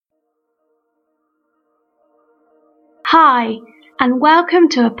Hi, and welcome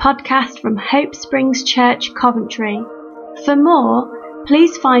to a podcast from Hope Springs Church, Coventry. For more,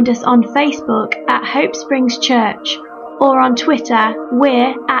 please find us on Facebook at Hope Springs Church, or on Twitter,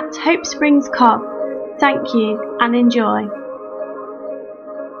 we're at Hope Springs Cov. Thank you and enjoy.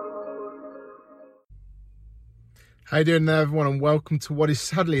 How you doing there, everyone, and welcome to what is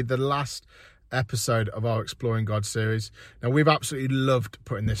sadly the last episode of our Exploring God series. Now, we've absolutely loved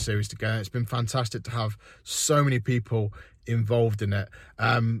putting this series together. It's been fantastic to have so many people involved in it.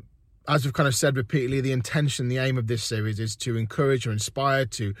 As we've kind of said repeatedly, the intention, the aim of this series is to encourage or inspire,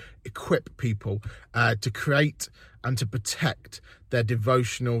 to equip people to create and to protect their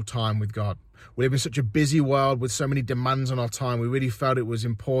devotional time with God. We live in such a busy world with so many demands on our time. We really felt it was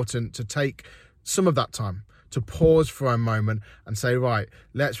important to take some of that time to pause for a moment and say, right,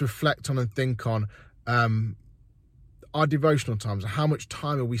 let's reflect on and think on our devotional times. How much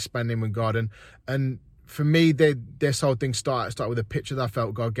time are we spending with God? And for me, this whole thing started with a picture that I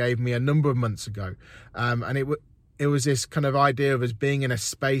felt God gave me a number of months ago. And it was this kind of idea of us being in a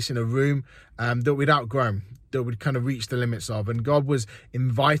space, in a room that we'd outgrown, that we'd kind of reached the limits of. And God was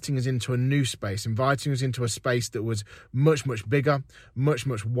inviting us into a new space, inviting us into a space that was much, much bigger, much,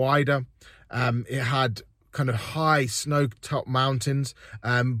 much wider. It had kind of high snow-topped mountains,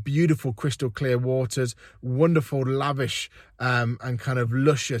 beautiful crystal clear waters, wonderful lavish and kind of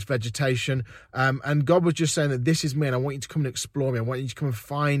luscious vegetation, and God was just saying that this is me and I want you to come and explore me. I want you to come and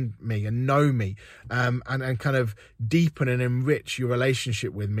find me and know me, and kind of deepen and enrich your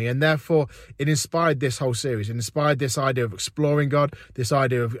relationship with me. And therefore it inspired this whole series. It inspired this idea of exploring God, this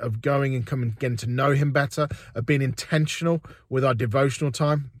idea of going and coming, getting to know him better, of being intentional with our devotional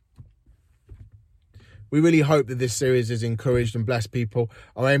time. We really hope that this series has encouraged and blessed people.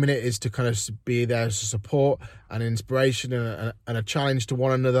 Our aim in it is to kind of be there as a support and an inspiration and a challenge to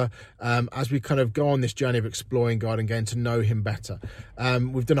one another as we kind of go on this journey of exploring God and getting to know him better.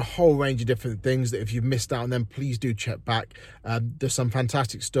 We've done a whole range of different things that if you've missed out on them, please do check back. There's some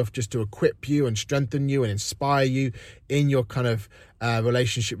fantastic stuff just to equip you and strengthen you and inspire you in your kind of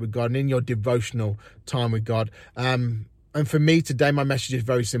relationship with God and in your devotional time with God. And for me today, my message is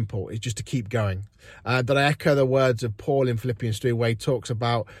very simple. It's just to keep going. That I echo the words of Paul in Philippians 3, where he talks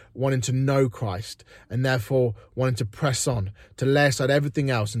about wanting to know Christ and therefore wanting to press on, to lay aside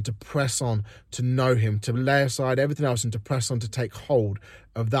everything else and to press on to know him, to lay aside everything else and to press on to take hold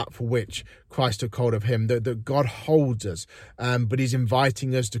of that for which Christ took hold of him, that God holds us, but he's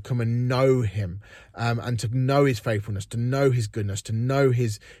inviting us to come and know him, and to know his faithfulness, to know his goodness, to know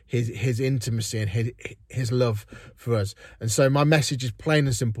his intimacy and his love for us. And so my message is plain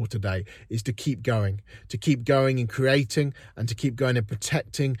and simple today, is to keep going in creating and to keep going in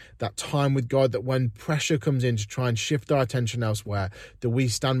protecting that time with God, that when pressure comes in to try and shift our attention elsewhere, that we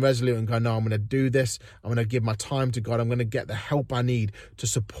stand resolute and go, no, I'm going to do this. I'm going to give my time to God. I'm going to get the help I need to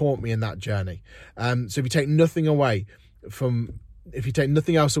support me in that journey. So if you take nothing else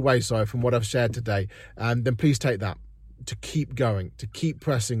away from what I've shared today, then please take that, to keep going, to keep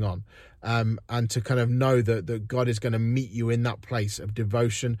pressing on, and to kind of know that God is going to meet you in that place of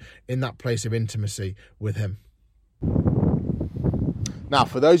devotion, in that place of intimacy with him. Now,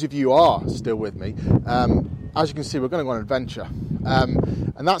 for those of you who are still with me, as you can see, we're going to go on an adventure.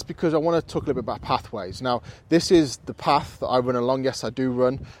 And that's because I want to talk a little bit about pathways. Now, this is the path that I run along. Yes, I do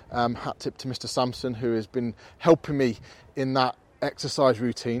run. Hat tip to Mr. Sampson, who has been helping me in that exercise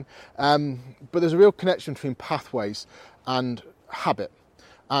routine. But there's a real connection between pathways and habit.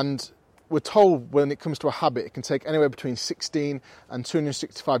 And we're told when it comes to a habit, it can take anywhere between 16 and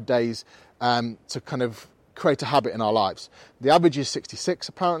 265 days to kind of create a habit in our lives. The average is 66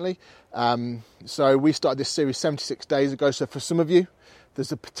 apparently. So we started this series 76 days ago. So for some of you,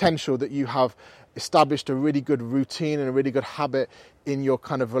 there's a potential that you have established a really good routine and a really good habit in your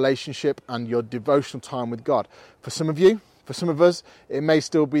kind of relationship and your devotional time with God. For some of us, it may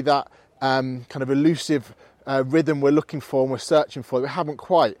still be that kind of elusive rhythm we're looking for and we're searching for that we haven't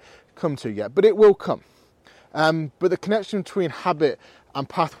quite come to yet, but it will come. But the connection between habit and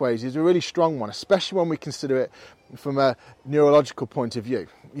pathways is a really strong one, especially when we consider it from a neurological point of view.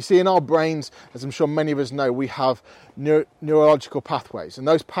 You see, in our brains, as I'm sure many of us know, we have neurological pathways, and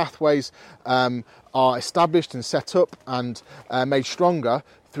those pathways are established and set up and made stronger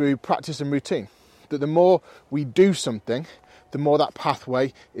through practice and routine. That the more we do something, the more that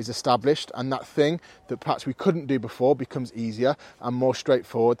pathway is established, and that thing that perhaps we couldn't do before becomes easier and more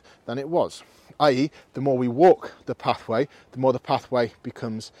straightforward than it was. I.e., the more we walk the pathway, the more the pathway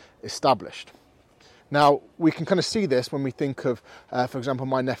becomes established. Now, we can kind of see this when we think of, for example,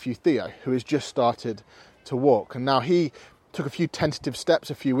 my nephew Theo, who has just started to walk. And now he took a few tentative steps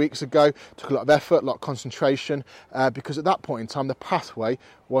a few weeks ago, took a lot of effort, a lot of concentration, because at that point in time the pathway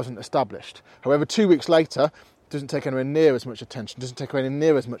wasn't established. However, 2 weeks later, doesn't take anywhere near as much attention, doesn't take anywhere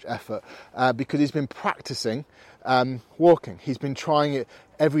near as much effort, because he's been practicing walking. He's been trying it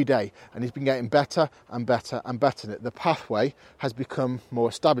every day, and he's been getting better and better and better at it. The pathway has become more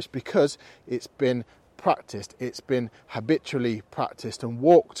established because it's been practiced, it's been habitually practiced and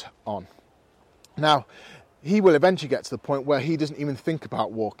walked on. Now, he will eventually get to the point where he doesn't even think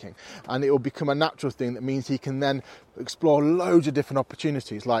about walking, and it will become a natural thing that means he can then explore loads of different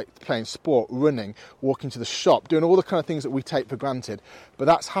opportunities, like playing sport, running, walking to the shop, doing all the kind of things that we take for granted. But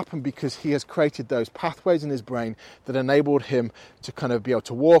that's happened because he has created those pathways in his brain that enabled him to kind of be able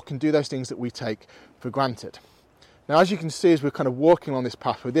to walk and do those things that we take for granted. Now, as you can see, as we're kind of walking on this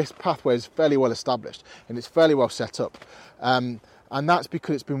pathway is fairly well established and it's fairly well set up. And that's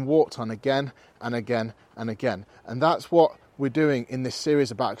because it's been walked on again and again and again. And that's what we're doing in this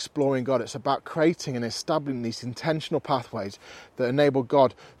series about exploring God. It's about creating and establishing these intentional pathways that enable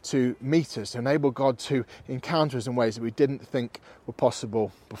God to meet us, to enable God to encounter us in ways that we didn't think were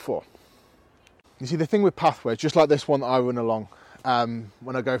possible before. You see, the thing with pathways, just like this one that I run along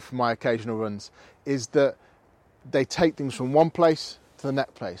when I go for my occasional runs, is that they take things from one place to the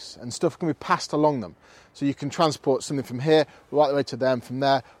next place, and stuff can be passed along them. So you can transport something from here right the way to there, and from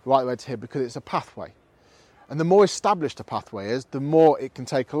there right the way to here, because it's a pathway. And the more established a pathway is, the more it can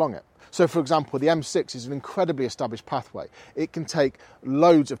take along it. So, for example, the M6 is an incredibly established pathway. It can take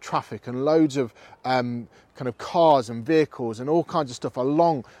loads of traffic and loads of kind of cars and vehicles and all kinds of stuff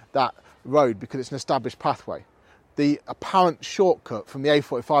along that road because it's an established pathway. The apparent shortcut from the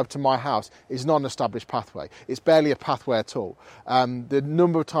A45 to my house is not an established pathway. It's barely a pathway at all. The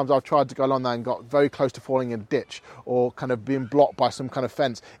number of times I've tried to go along there and got very close to falling in a ditch or kind of being blocked by some kind of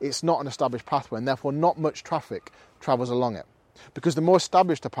fence, it's not an established pathway, and therefore not much traffic travels along it. Because the more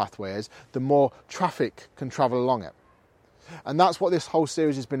established a pathway is, the more traffic can travel along it. And that's what this whole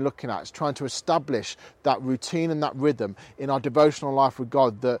series has been looking at. It's trying to establish that routine and that rhythm in our devotional life with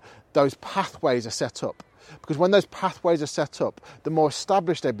God, that those pathways are set up. Because when those pathways are set up, the more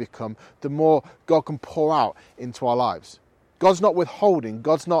established they become, the more God can pour out into our lives. God's not withholding.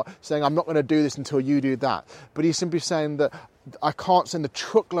 God's not saying, I'm not going to do this until you do that. But he's simply saying that I can't send the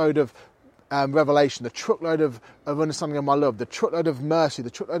truckload of revelation, the truckload of understanding of my love, the truckload of mercy,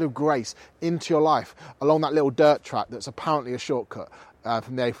 the truckload of grace into your life along that little dirt track that's apparently a shortcut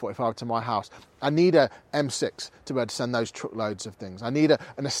from the A45 to my house. I need a M6 to be able to send those truckloads of things. I need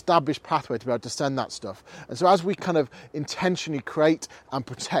an established pathway to be able to send that stuff. And so as we kind of intentionally create and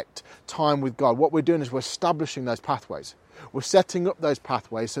protect time with God, what we're doing is we're establishing those pathways. We're setting up those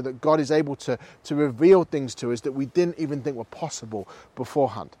pathways so that God is able to reveal things to us that we didn't even think were possible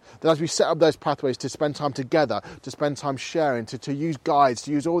beforehand. That as we set up those pathways to spend time together, to spend time sharing, to use guides,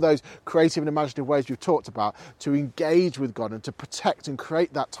 to use all those creative and imaginative ways we've talked about, to engage with God and to protect and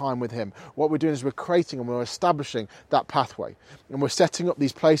create that time with him, what we're doing is we're creating and we're establishing that pathway. And we're setting up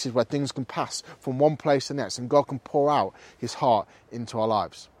these places where things can pass from one place to the next and God can pour out his heart into our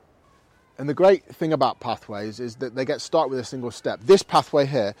lives. And the great thing about pathways is that they get started with a single step. This pathway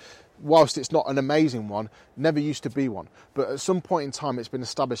here, whilst it's not an amazing one, never used to be one. But at some point in time, it's been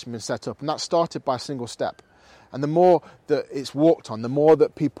established and been set up. And that started by a single step. And the more that it's walked on, the more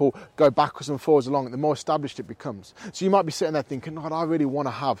that people go backwards and forwards along it, the more established it becomes. So you might be sitting there thinking, God, I really want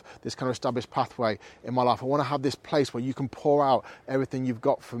to have this kind of established pathway in my life. I want to have this place where you can pour out everything you've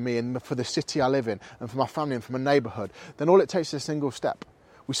got for me and for the city I live in and for my family and for my neighbourhood. Then all it takes is a single step.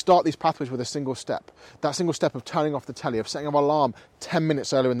 We start these pathways with a single step. That single step of turning off the telly, of setting an alarm 10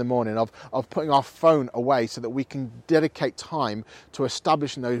 minutes earlier in the morning, of putting our phone away so that we can dedicate time to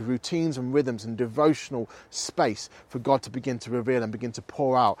establishing those routines and rhythms and devotional space for God to begin to reveal and begin to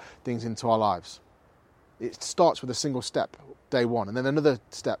pour out things into our lives. It starts with a single step, day one, and then another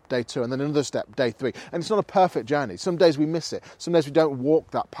step, day two, and then another step, day three. And it's not a perfect journey. Some days we miss it. Some days we don't walk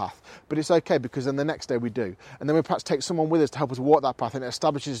that path. But it's okay because then the next day we do. And then we perhaps take someone with us to help us walk that path and it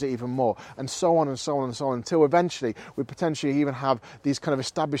establishes it even more. And so on and so on and so on until eventually we potentially even have these kind of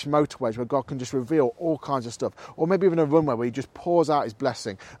established motorways where God can just reveal all kinds of stuff. Or maybe even a runway where he just pours out his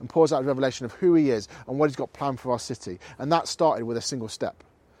blessing and pours out his revelation of who he is and what he's got planned for our city. And that started with a single step.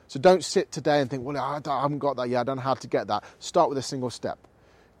 So don't sit today and think, well, I haven't got that yet, I don't know how to get that. Start with a single step.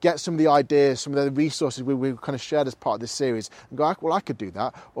 Get some of the ideas, some of the resources we kind of shared as part of this series and go, well, I could do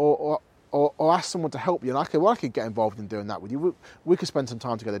that. Or ask someone to help you and I could get involved in doing that with you. We could spend some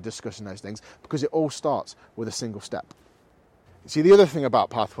time together discussing those things because it all starts with a single step. See, the other thing about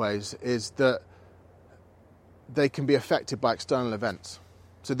pathways is that they can be affected by external events.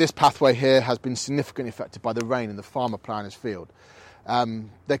 So this pathway here has been significantly affected by the rain and the farmer ploughing his field.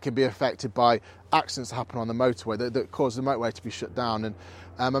 They can be affected by accidents that happen on the motorway that cause the motorway to be shut down. And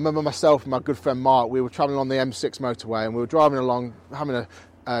I remember myself and my good friend Mark, we were travelling on the M6 motorway and we were driving along having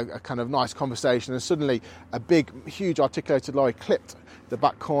a kind of nice conversation, and suddenly a big, huge articulated lorry clipped the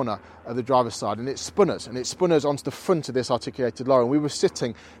back corner of the driver's side, and it spun us onto the front of this articulated lorry, and we were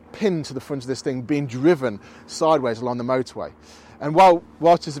sitting pinned to the front of this thing being driven sideways along the motorway. And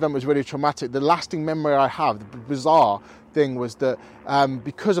whilst this event was really traumatic, the lasting memory I have, the bizarre thing was that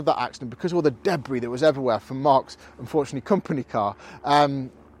because of that accident, because of all the debris that was everywhere from Mark's, unfortunately, company car,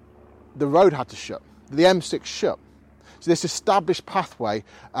 the road had to shut. The M6 shut. So this established pathway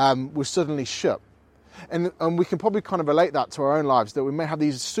was suddenly shut. And we can probably kind of relate that to our own lives, that we may have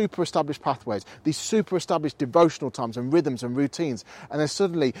these super established pathways, these super established devotional times and rhythms and routines, and then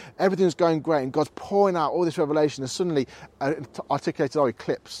suddenly everything's going great and God's pouring out all this revelation, and suddenly an articulated lorry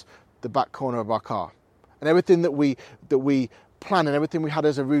clips the back corner of our car. And everything that we plan and everything we had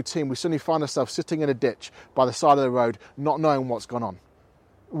as a routine, we suddenly find ourselves sitting in a ditch by the side of the road, not knowing what's gone on.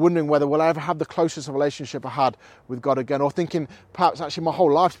 Wondering whether will I ever have the closest relationship I had with God again, or thinking perhaps actually my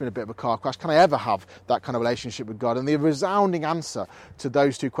whole life's been a bit of a car crash. Can I ever have that kind of relationship with God? And the resounding answer to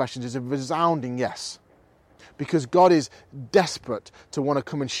those two questions is a resounding yes. Because God is desperate to want to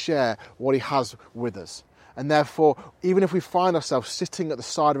come and share what he has with us. And therefore, even if we find ourselves sitting at the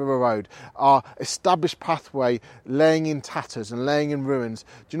side of a road, our established pathway laying in tatters and laying in ruins,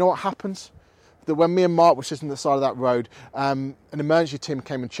 do you know what happens? That when me and Mark were sitting at the side of that road, an emergency team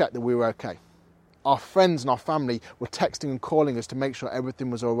came and checked that we were okay. Our friends and our family were texting and calling us to make sure everything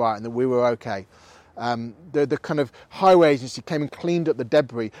was all right and that we were okay. The kind of highway agency came and cleaned up the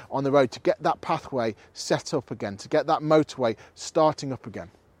debris on the road to get that pathway set up again, to get that motorway starting up again.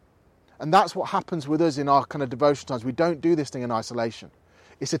 And that's what happens with us in our kind of devotion times. We don't do this thing in isolation.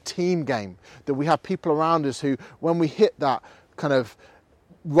 It's a team game, that we have people around us who, when we hit that kind of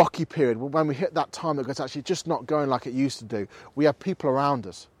rocky period, when we hit that time that it's actually just not going like it used to do, we have people around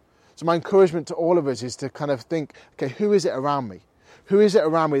us. So my encouragement to all of us is to kind of think, okay, who is it around me? Who is it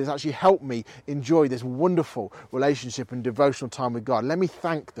around me that's actually helped me enjoy this wonderful relationship and devotional time with God? Let me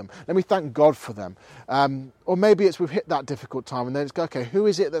thank them. Let me thank God for them. Or maybe it's we've hit that difficult time and then it's okay, who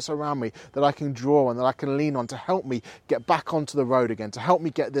is it that's around me that I can draw on, that I can lean on to help me get back onto the road again, to help me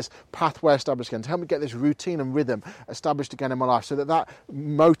get this pathway established again, to help me get this routine and rhythm established again in my life, so that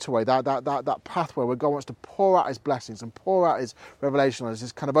motorway, that pathway where God wants to pour out his blessings and pour out his revelation on us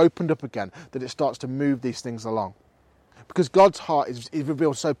is kind of opened up again, that it starts to move these things along. Because God's heart is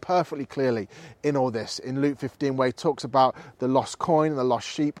revealed so perfectly clearly in all this. In Luke 15, where he talks about the lost coin and the lost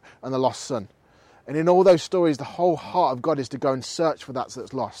sheep and the lost son. And in all those stories, the whole heart of God is to go and search for that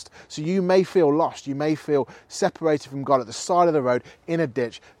that's lost. So you may feel lost. You may feel separated from God at the side of the road, in a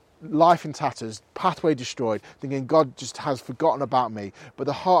ditch, life in tatters, pathway destroyed, thinking God just has forgotten about me. But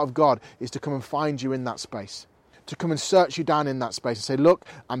the heart of God is to come and find you in that space. To come and search you down in that space and say, look,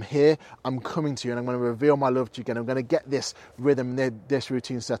 I'm here, I'm coming to you, and I'm going to reveal my love to you again. I'm going to get this rhythm, this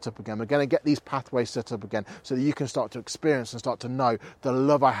routine set up again. We're going to get these pathways set up again so that you can start to experience and start to know the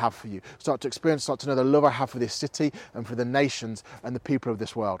love I have for you. Start to know the love I have for this city and for the nations and the people of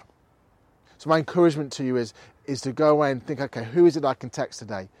this world. So my encouragement to you is to go away and think, okay, who is it that I can text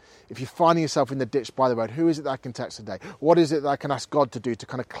today? If you're finding yourself in the ditch by the road, who is it that I can text today? What is it that I can ask God to do to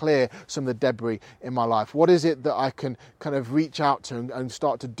kind of clear some of the debris in my life? What is it that I can kind of reach out to and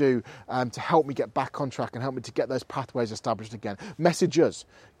start to do to help me get back on track and help me to get those pathways established again? Message us.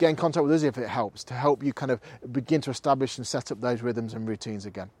 Get in contact with us if it helps, to help you kind of begin to establish and set up those rhythms and routines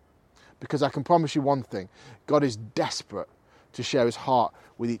again. Because I can promise you one thing, God is desperate to share his heart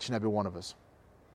with each and every one of us.